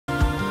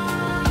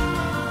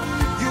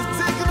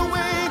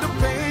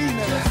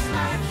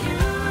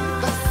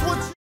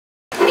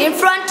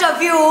front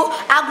of you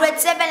are grade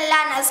 7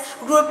 learners,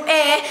 group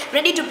A,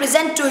 ready to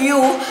present to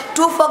you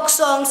two folk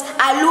songs,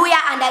 a Luya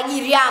and a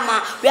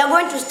Giriama. We are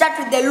going to start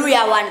with the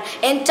Luya one,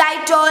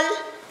 entitled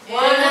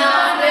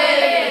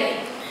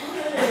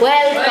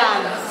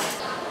Welcome.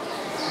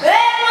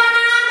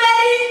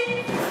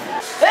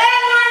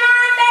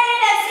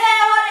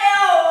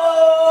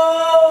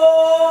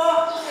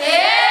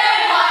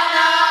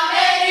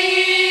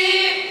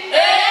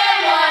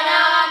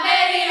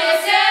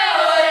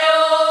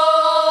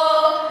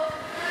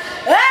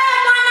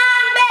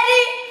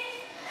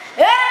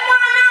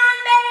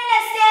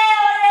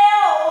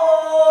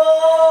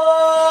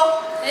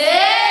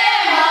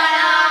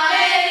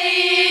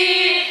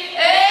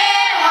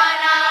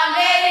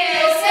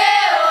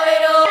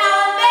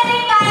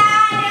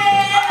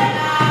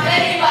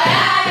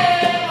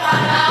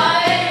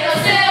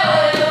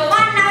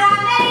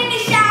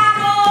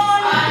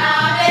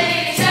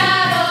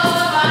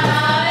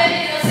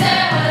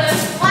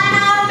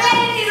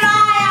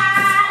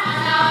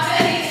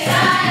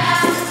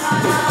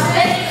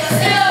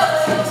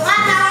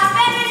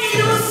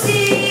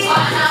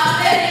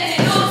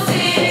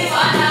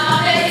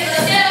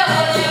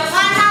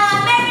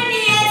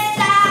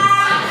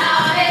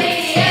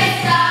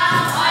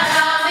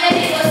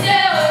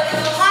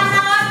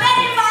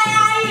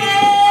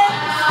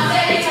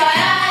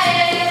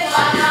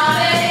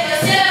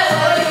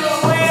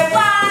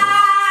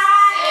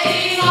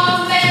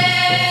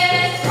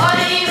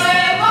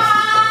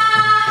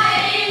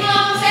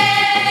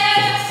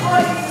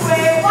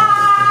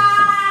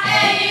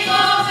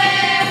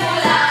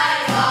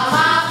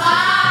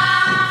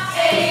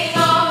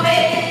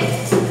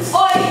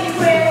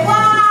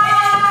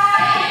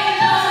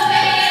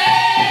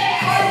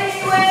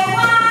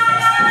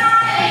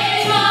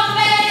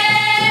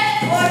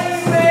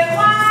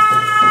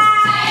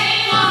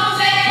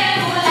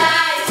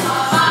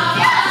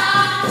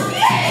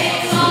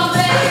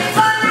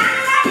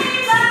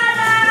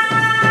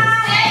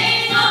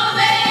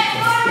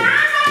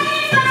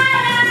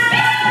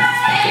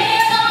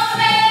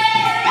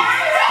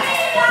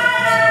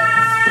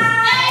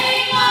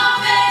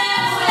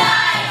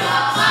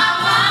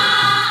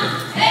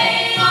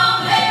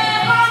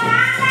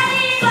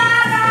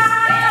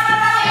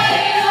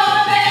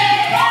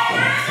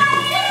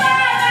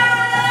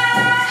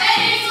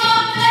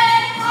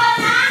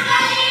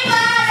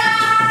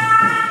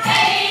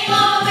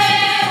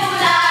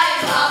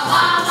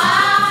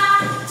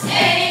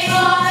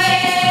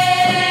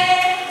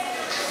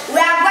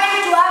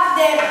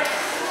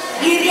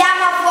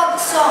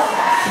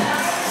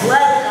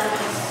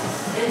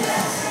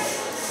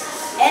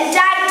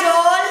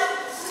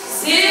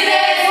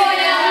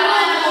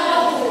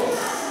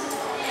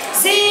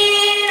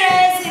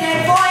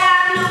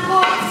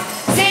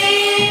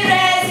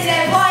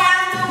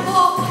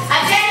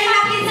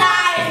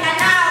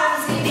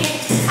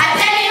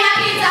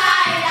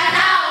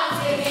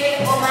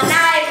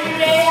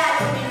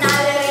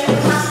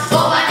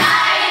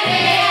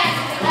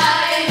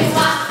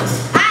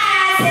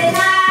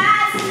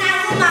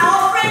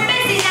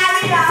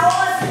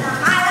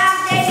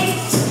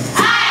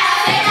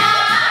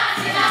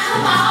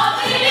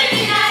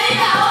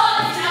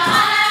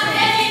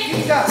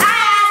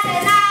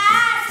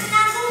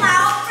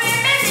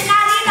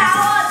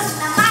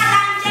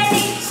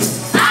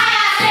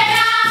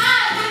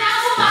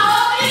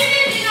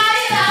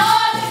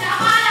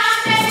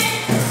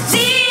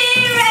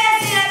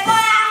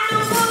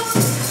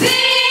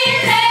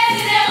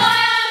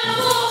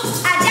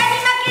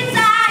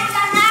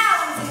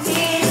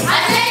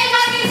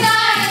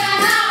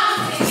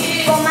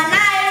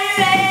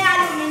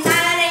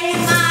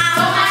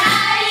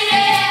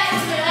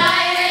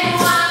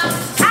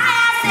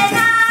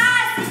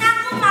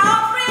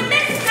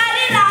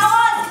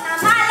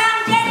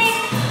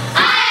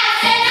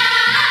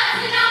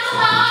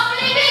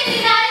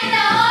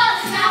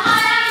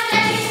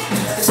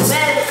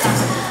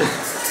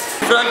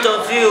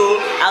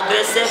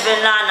 Grade 7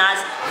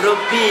 learners, Group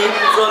B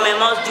from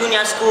Emmaus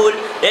Junior School,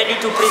 ready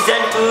to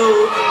present to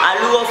you a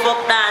Luo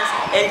folk dance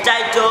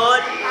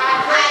entitled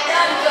I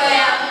Don't Joy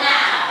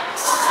Now.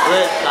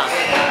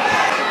 Welcome.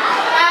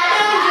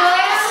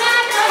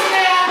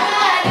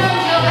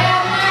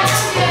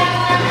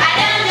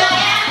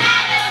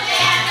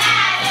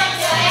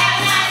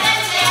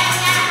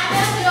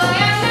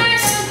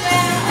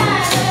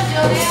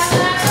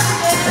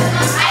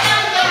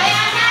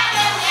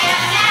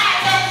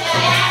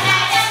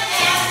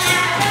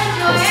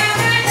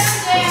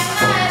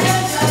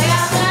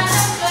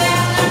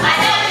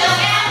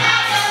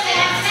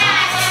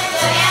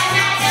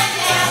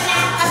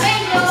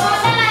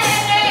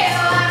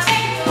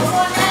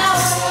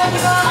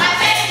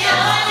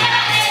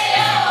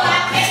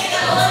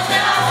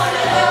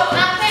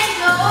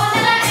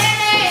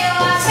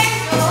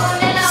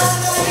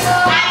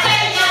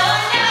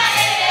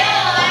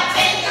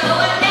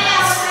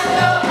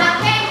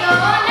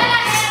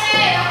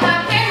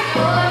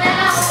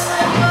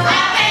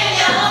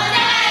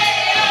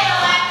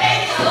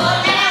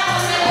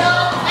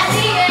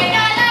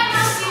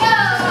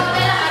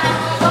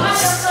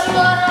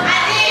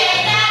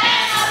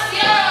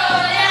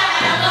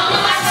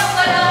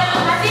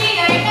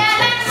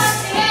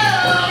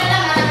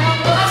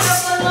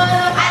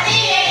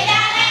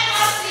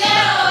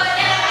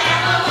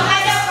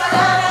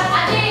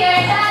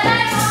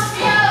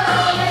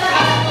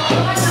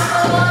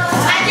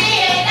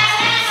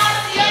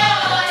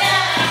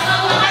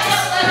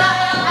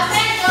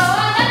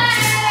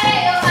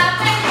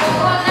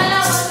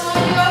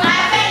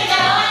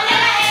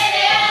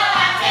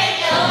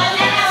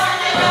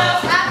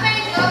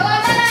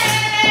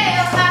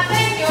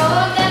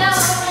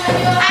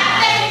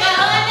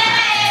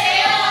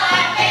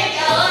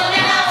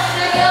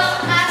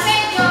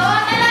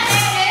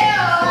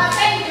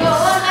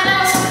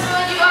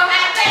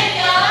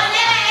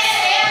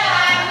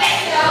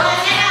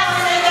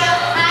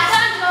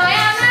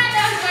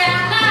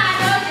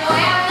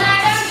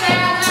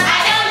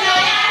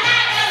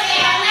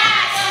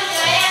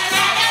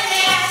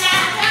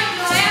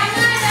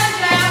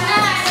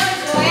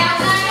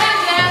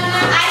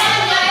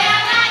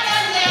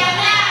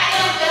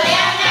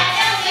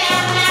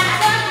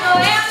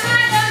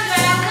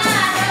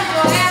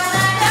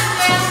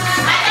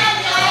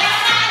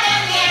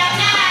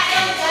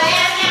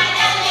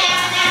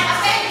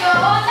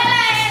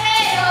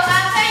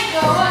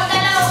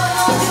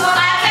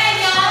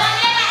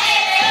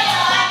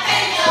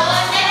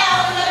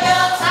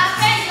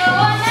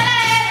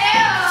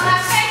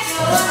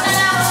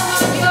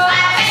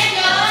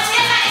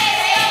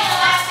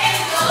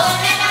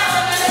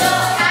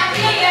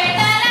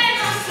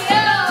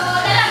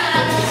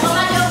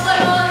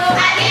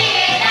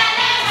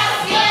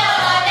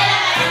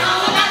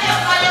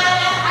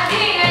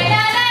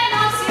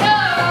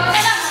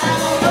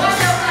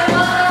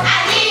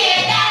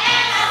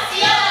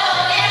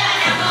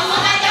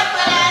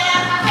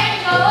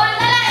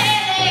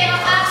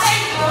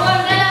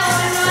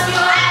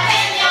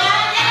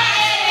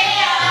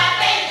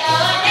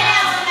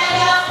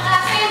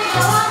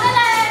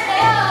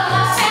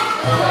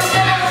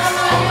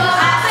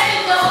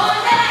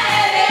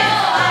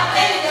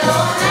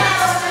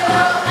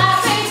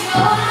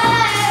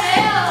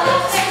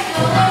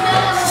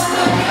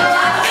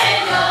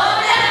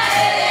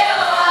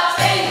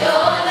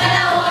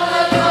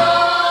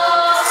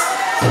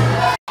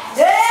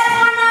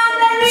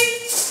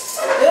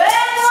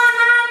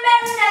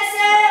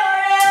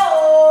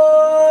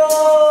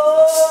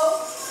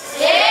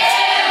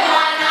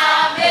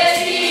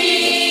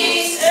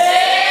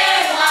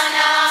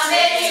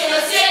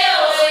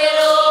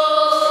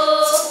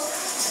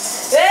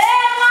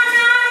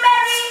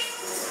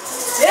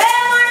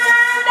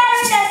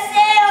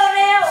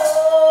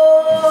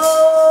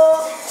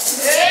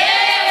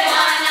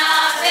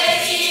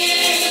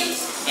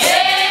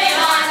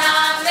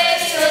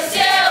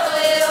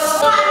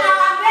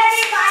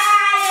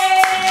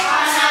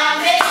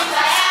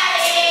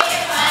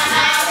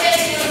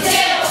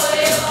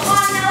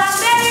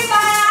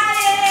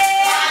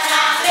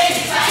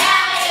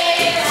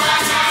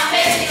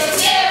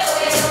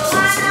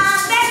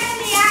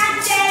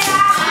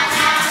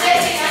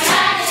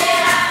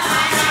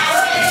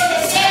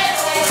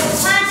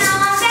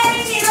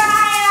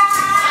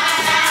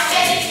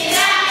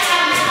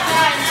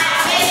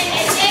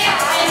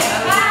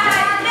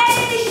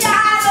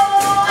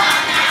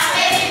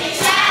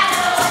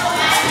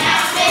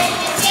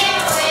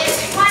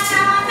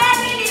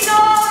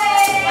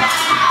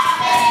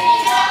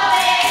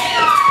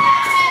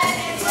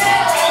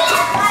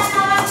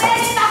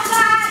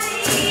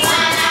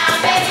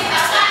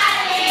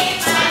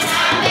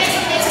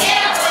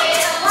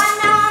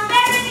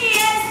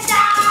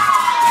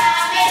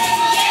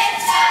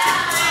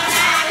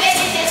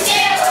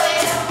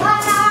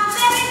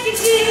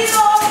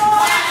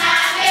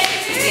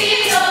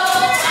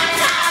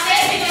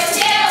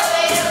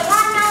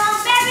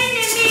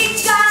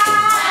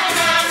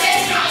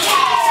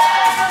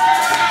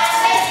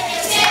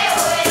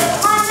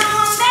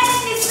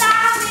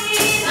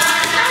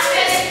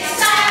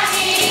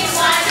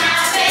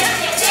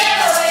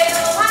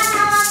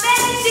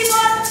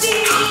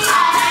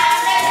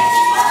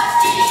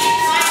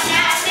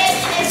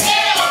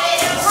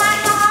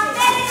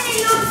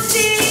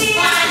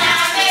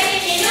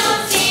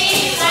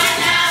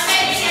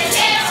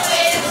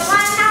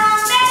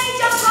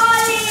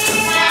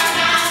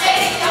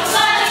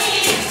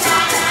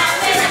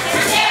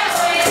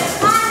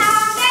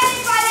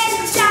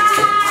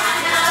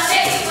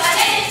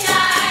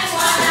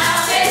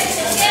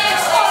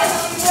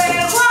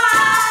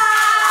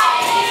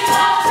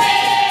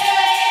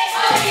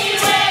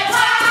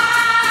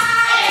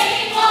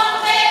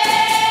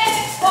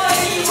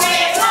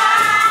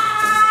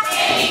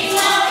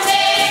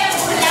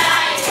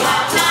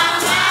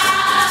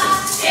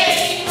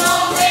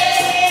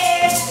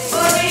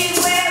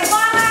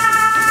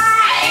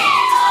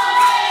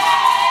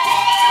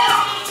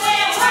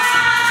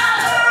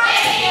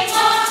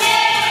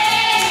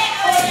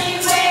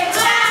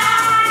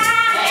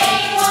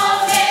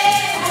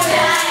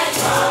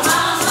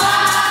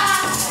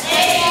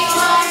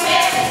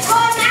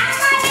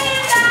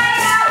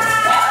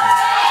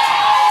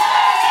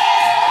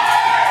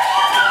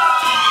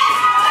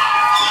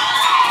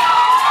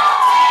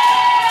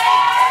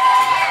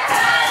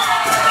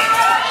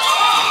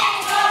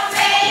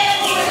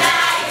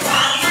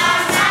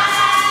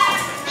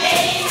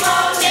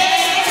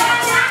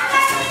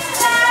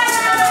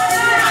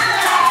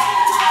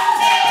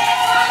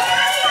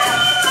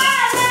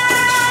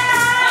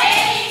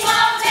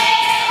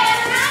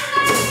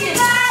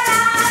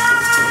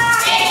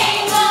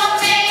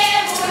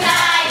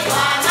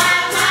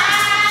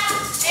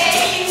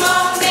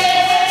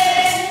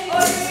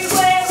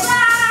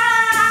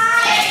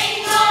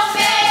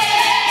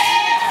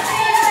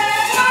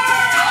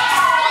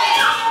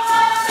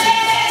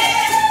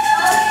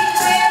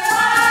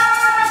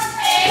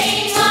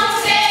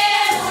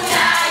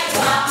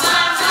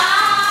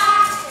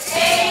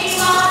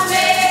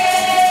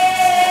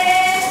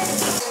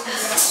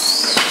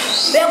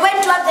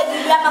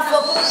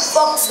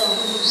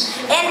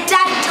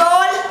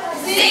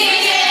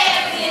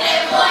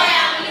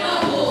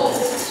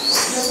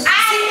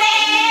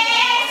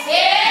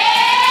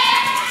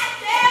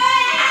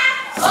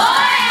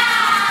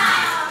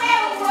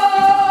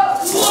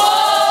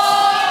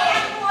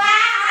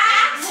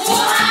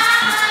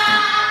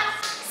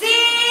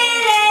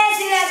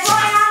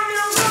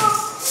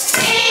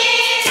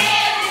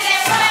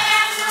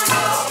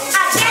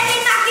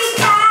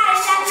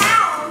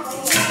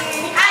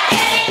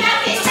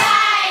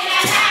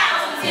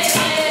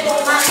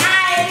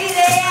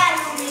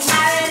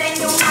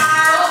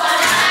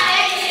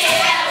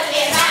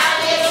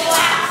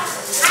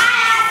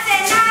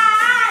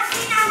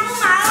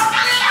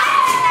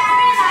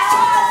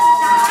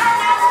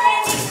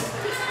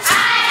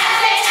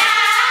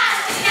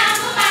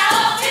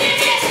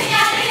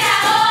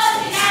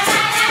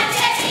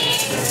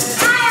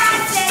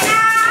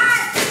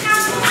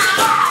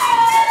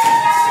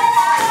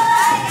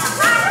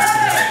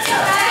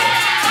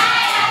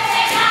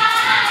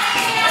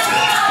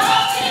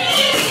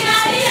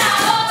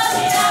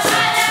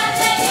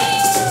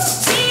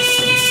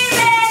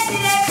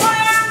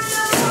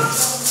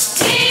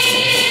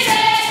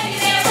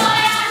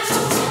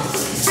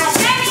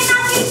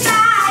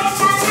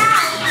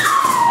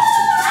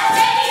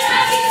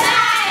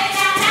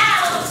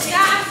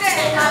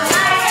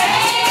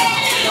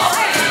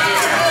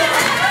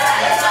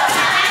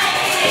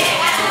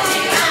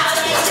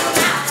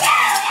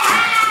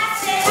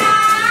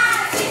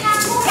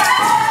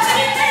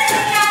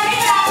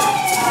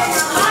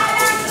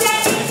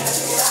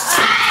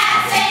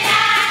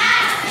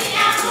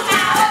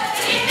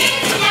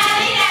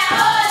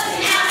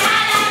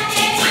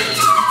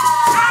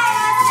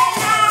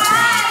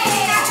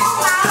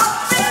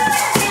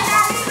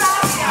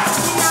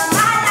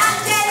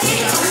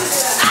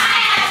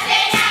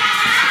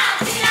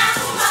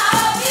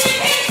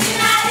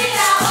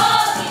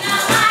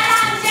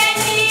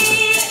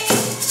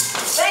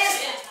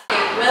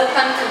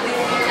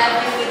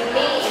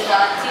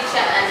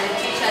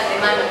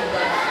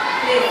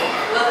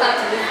 welcome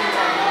to this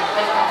interview.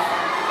 Welcome.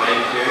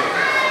 Thank you.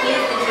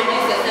 Please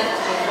introduce yourself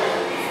to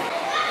me.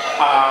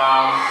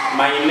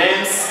 My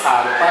names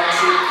are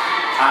Patrick,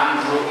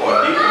 Andrew,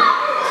 Odiku.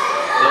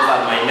 Those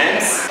are my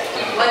names.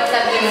 What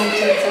subject do you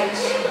teach?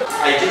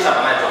 I teach a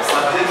variety of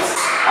subjects.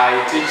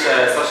 I teach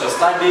social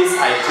studies.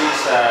 I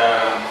teach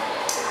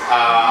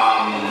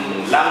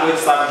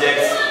language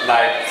subjects,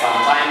 like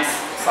sometimes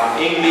some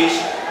English,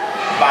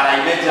 but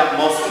I major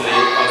mostly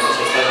on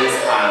social studies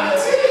and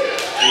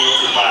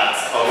creative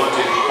arts, or what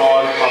we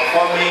call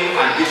performing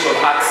and visual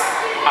arts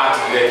at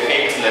grade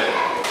 8 level.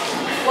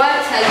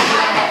 What has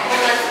your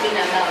performance been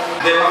about?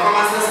 The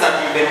performances that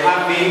we've been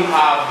having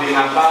have been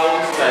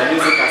about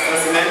music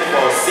assessment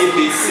for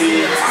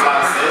CBC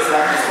classes,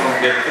 that is from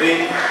grade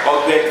 3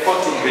 or grade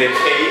 4 to grade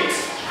 8.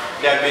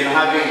 They have been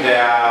having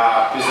their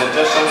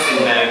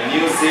presentations in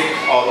music,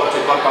 or what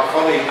we call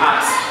performing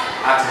arts,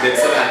 at grade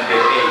 7 and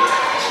grade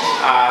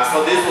 8.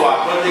 So these were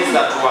projects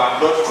that were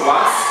brought to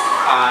us,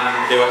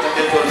 and they were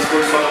taken to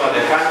schools all over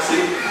the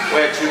country,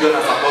 where children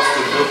are supposed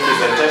to do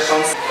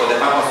presentations for the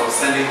purpose of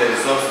sending the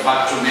results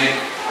back to me,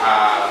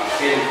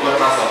 field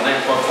quarters or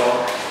night quarter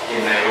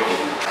in Nairobi.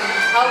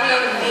 How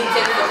long did it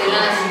take for the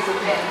learners to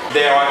prepare?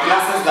 There were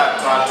classes that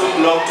took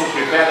long to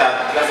prepare,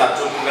 that classes that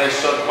took very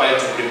short while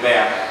to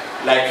prepare.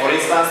 Like for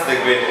instance, the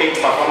grade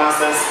 8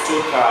 performances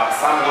took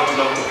somewhat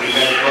long to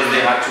prepare because they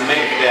had to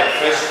make their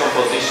fresh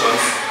compositions.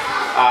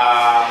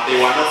 They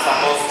were not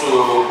supposed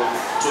to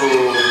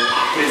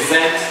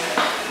present,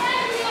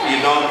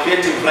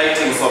 creative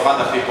writings of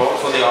other people,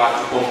 so they had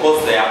to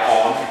compose their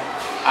own.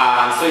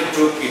 So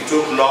it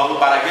took long.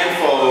 But again,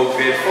 for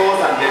grade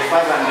 4s and grade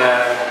 5 and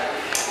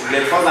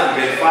grade 4s and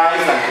grade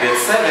 5s and grade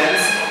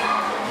 7s,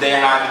 they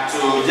had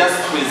to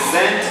just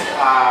present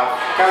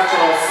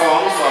cultural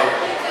songs or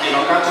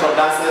cultural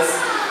dances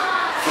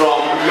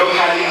from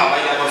locally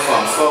available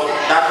songs. So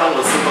that one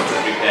was simple to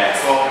prepare.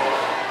 So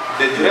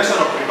the duration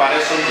of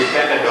preparation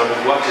depended on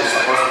what was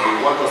supposed to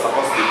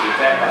be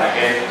prepared. But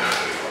again,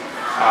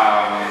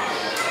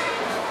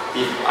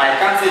 if I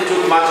can't say it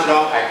took much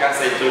long, I can't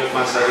say it took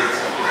much long.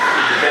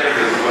 It depended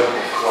on what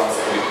was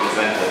to be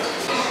presented.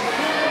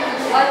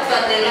 What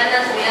were the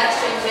learners'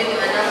 reactions when you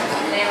announced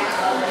to them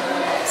about the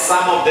project?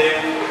 Some of them,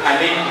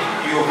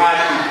 you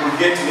could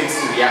get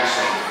mixed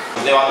reaction.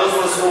 There were those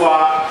ones who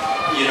were,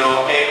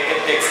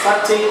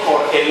 ecstatic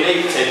or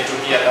elated to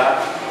hear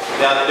that.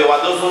 There were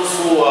those ones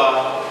who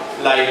were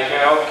like,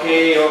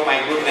 okay, oh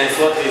my goodness,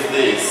 what is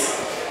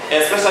this?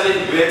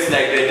 Especially in grades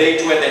like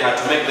grade 8 where they had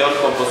to make their own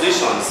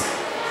compositions.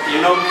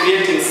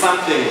 Creating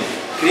something,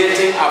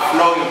 creating a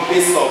flowing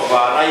piece of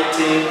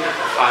writing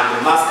and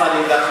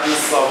mastering that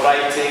piece of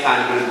writing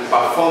and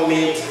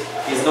performing it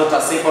is not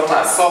a simple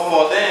task. So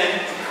for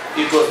them,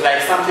 it was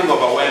like something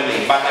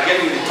overwhelming. But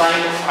again, with the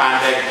time and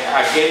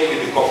again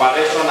with the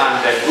cooperation and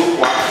the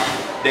group work,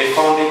 they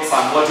found it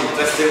somewhat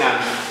interesting and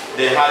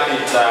they had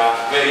it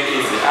very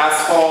easy.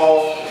 As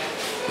for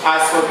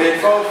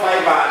grade 4,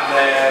 5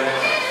 and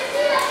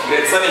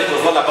grade 7, it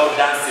was all about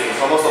dancing.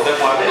 So most of them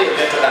were very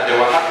elated and they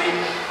were happy.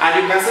 And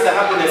you can see the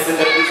happiness in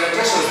the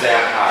presentations they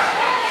had.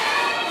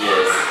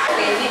 Yes.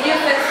 Okay, did you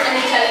face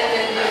any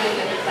challenges during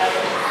the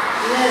preparation?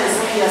 Yes,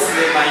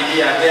 obviously, my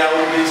dear. There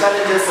will be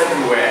challenges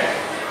everywhere.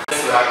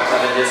 We have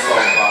challenges of,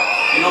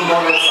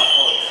 moral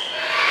support.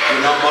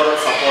 Moral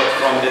support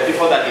from the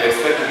people that you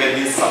expect to get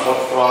this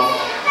support from.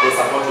 The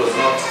support was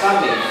not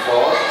coming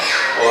for,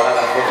 or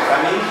rather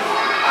forthcoming.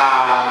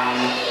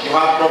 You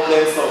have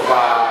problems of,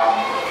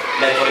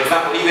 like for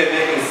example, even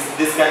making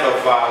this kind of,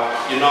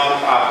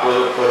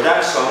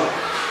 production,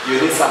 you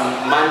need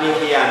some money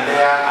here and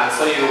there, and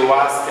so you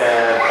ask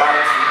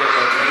parents to give a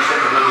contribution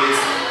to do this.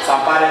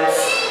 Some parents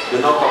do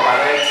not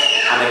cooperate,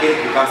 and again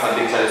it becomes a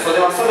big challenge. So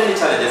there are so many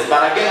challenges,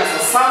 but again, as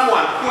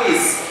someone who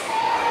is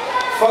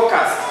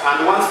focused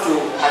and wants to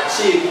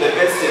achieve the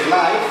best in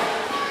life,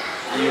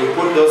 you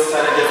put those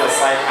challenges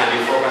aside and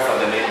you focus on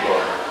the main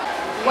goal.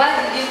 What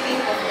did you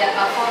think of their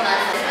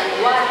performances and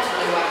what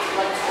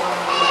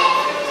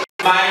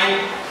My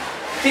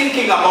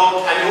thinking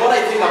about, what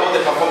I think about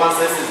the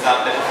performances is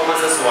that the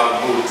performances were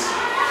good.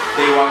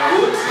 They were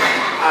good.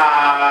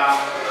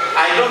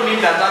 I don't mean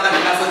that other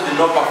classes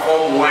did not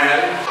perform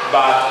well,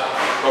 but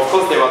of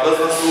course there were those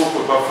who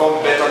could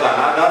perform better than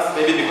others,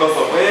 maybe because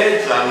of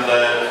age and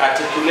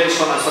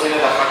articulation and so many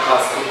other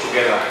factors put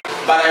together.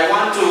 But I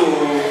want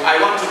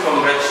to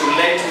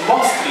congratulate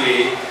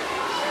mostly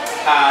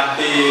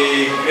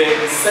the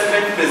grade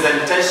 7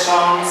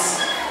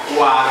 presentations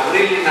were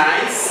really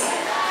nice.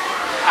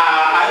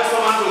 I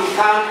also want to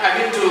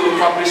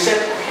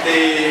appreciate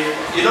the,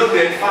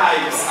 grade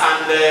 5s and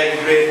the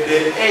grade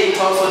 8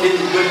 also did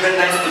very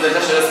nice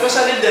presentation,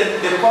 especially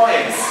the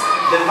poems,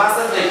 the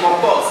verses they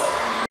composed.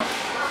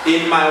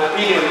 In my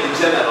opinion, in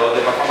general,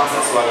 the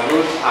performances were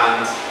good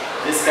and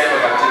this kind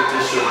of activity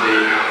should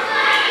be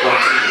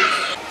continued.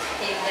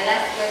 Okay, the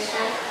last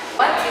question.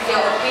 What is your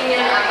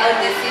opinion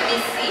about the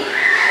CBC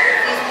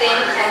system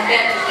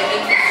compared to the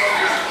 8-4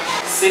 system?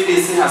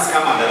 CBC has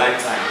come at the right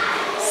time.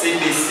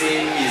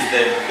 CBC is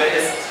the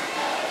best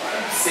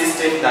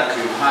system that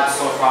you've had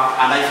so far,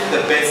 and I think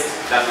the best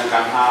that we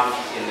can have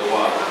in the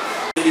world.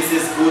 CBC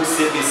is good.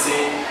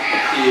 CBC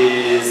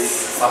is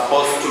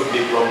supposed to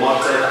be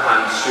promoted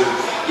and should,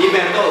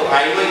 even though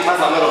I know it has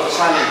a lot of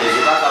challenges,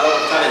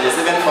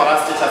 even for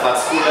us teachers at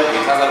school level,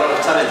 it has a lot of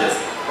challenges.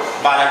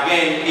 But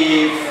again,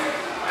 if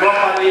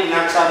properly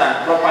nurtured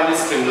and properly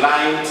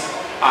streamlined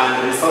and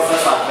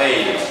resources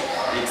availed,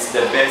 it's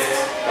the best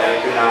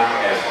curriculum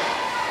ever.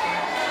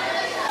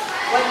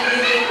 What did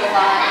you think of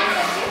our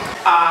interview?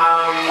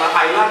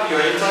 I love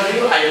your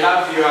interview. I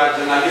love your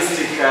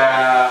journalistic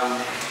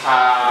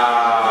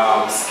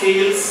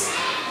skills.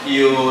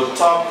 You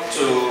talk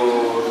to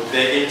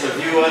the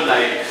interviewer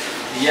like,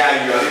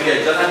 yeah, you are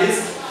really a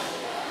journalist.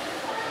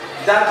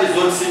 That is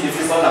what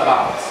CBC is all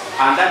about.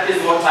 And that is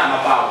what I'm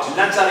about,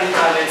 nurturing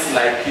talents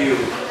like you.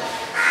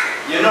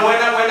 You know, when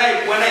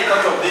I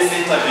thought of this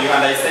interview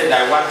and I said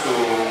I want to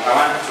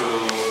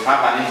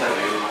have an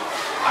interview,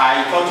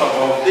 I thought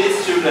of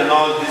these children,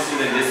 all these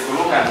children in this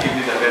school who can give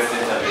me the best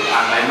interview,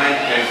 and I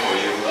might pay for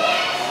you.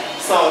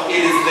 So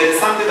there's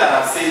something that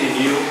I've seen in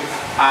you,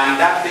 and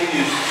that thing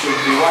you should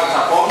be worked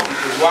upon. You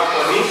should work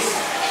on it,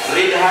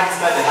 read hard,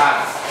 study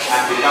hard,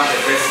 and become the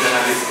best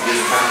journalist in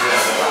this country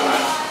as ever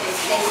had.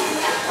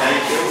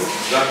 Thank you.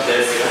 God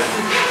bless you.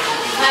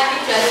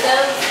 Habit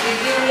yourself with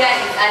Julia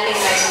is early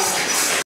life.